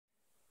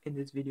In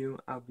this video,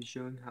 I'll be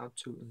showing how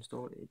to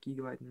install a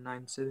Gigabyte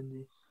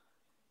 970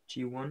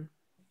 G1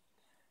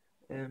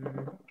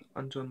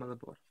 onto a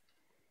motherboard.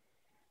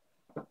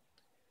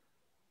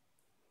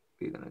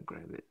 We're gonna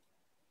grab it,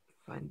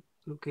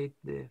 locate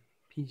the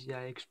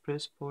PCI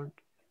Express port.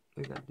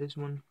 We got this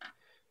one.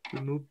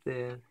 Remove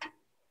the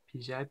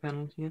PCI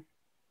panels here.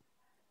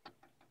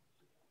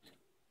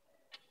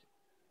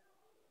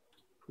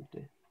 Put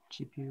the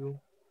GPU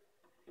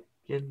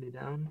gently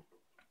down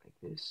like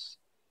this,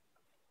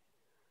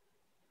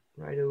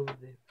 right over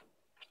the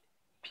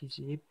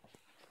PCI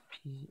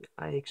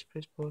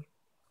Express port,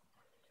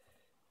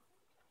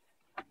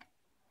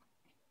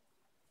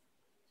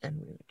 and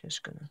we're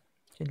just gonna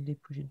gently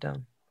push it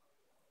down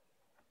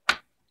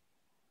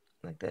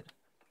like that.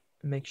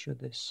 Make sure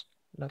this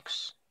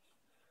locks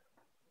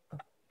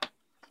up.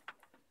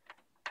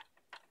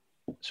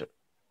 So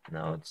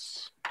now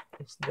it's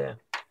there.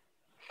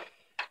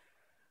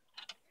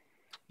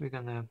 We're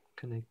gonna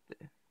connect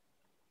the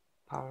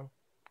power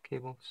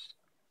cables,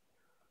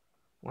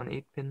 one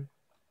 8-pin,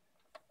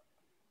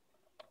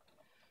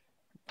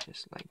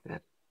 just like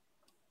that,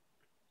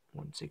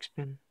 one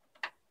 6-pin,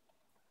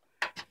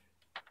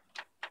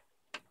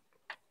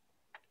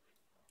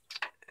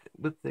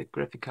 with the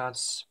graphic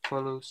cards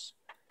follows,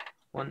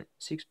 one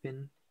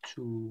 6-pin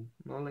to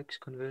Molex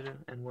converter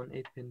and one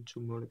 8-pin to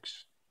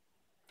Molex.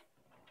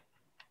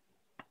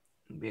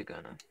 We're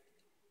gonna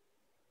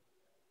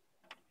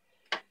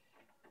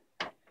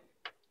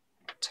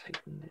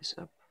tighten this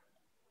up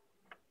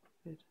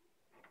a bit,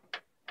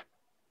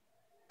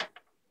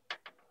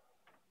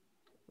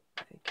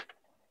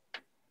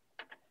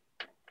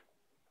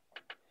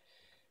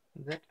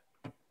 like that,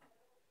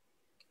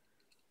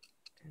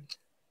 and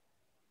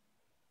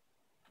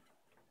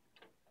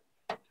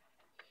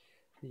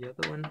the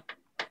other one.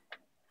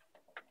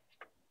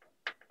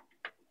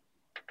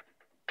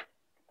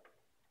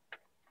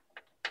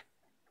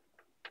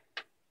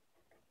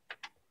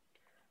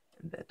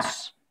 And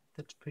that's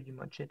pretty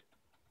much it.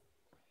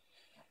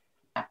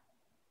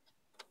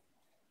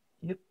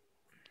 Yep.